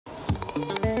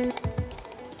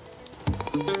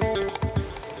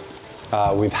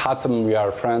With Hatem, we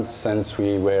are friends since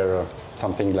we were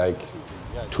something like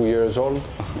 2 years old.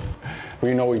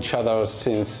 We know each other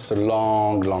since a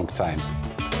long, long time.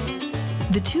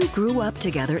 The two grew up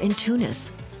together in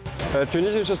Tunis.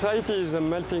 Tunisian society is a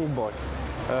melting pot.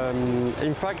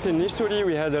 In fact, in history,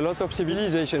 we had a lot of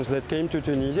civilizations that came to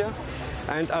Tunisia.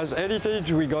 And as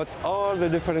heritage, we got all the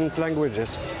different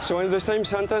languages. So in the same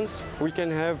sentence, we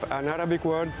can have an Arabic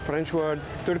word, French word,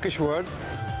 Turkish word.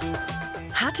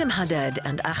 Hatem Haddad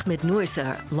and Ahmed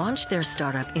Nouisser launched their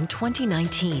startup in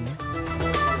 2019.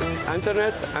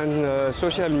 Internet and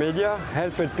social media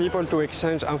helped people to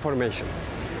exchange information.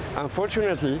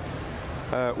 Unfortunately,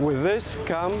 with this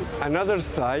come another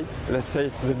side, let's say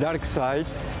it's the dark side,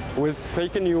 with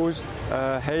fake news,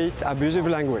 hate, abusive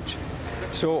language.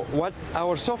 So what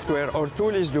our software or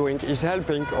tool is doing is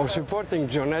helping or supporting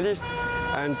journalists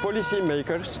and policy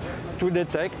makers to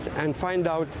detect and find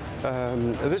out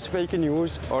this fake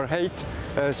news or hate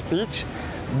speech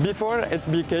before it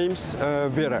becomes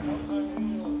viral.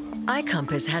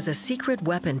 iCompass has a secret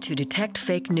weapon to detect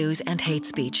fake news and hate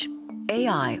speech.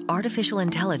 AI, artificial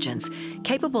intelligence,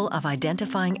 capable of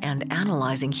identifying and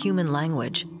analyzing human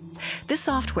language. This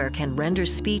software can render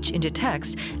speech into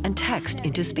text and text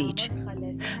into speech.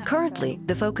 Currently,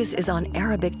 the focus is on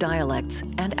Arabic dialects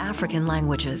and African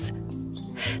languages.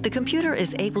 The computer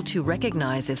is able to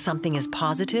recognize if something is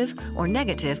positive or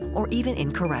negative or even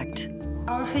incorrect.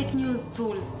 Our fake news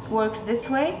tools works this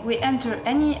way. We enter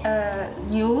any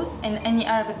news in any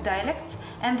Arabic dialects,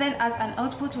 and then as an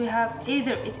output we have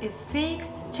either it is fake,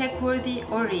 check-worthy,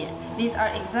 or real. These are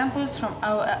examples from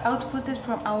our outputted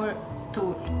from our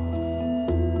tool.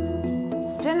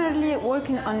 Generally,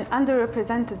 working on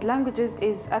underrepresented languages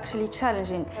is actually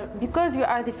challenging. Because we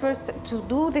are the first to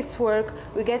do this work,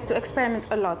 we get to experiment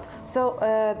a lot. So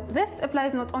this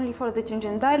applies not only for the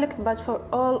Tunisian dialect, but for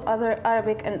all other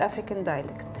Arabic and African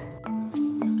dialects.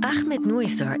 Ahmed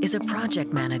Nouisser is a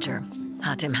project manager.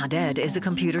 Hatem Haddad is a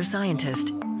computer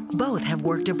scientist. Both have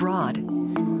worked abroad,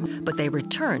 but they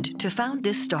returned to found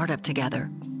this startup together.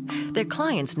 Their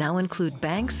clients now include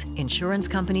banks, insurance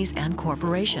companies, and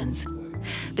corporations.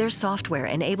 Their software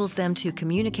enables them to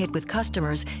communicate with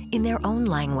customers in their own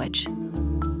language.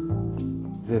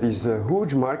 There is a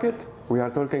huge market. We are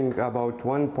talking about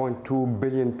 1.2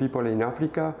 billion people in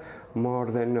Africa, more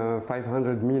than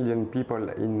 500 million people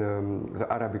in the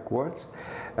Arabic world.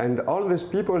 And all these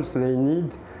people, they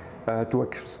need to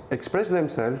express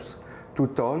themselves, to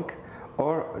talk,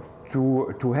 or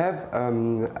to have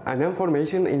an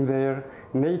information in their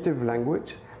native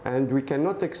language. And we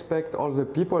cannot expect all the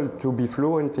people to be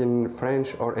fluent in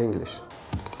French or English.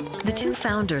 The two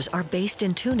founders are based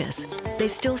in Tunis. They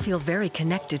still feel very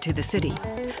connected to the city.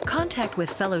 Contact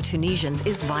with fellow Tunisians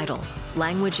is vital.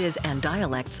 Languages and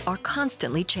dialects are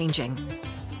constantly changing.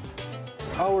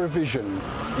 Our vision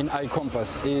in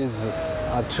iCompass is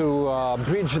to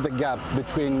bridge the gap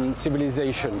between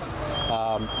civilizations,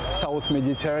 South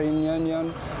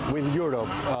Mediterranean with Europe,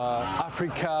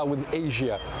 Africa with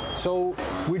Asia. So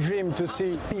we dream to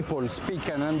see people speak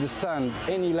and understand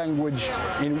any language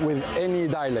with any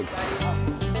dialects.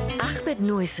 Ahmed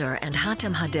Nouisser and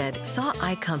Hatem Haddad saw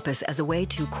iCompass as a way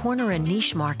to corner a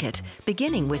niche market,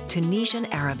 beginning with Tunisian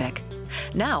Arabic.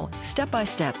 Now, step by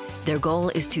step, their goal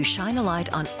is to shine a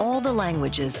light on all the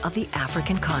languages of the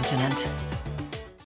African continent.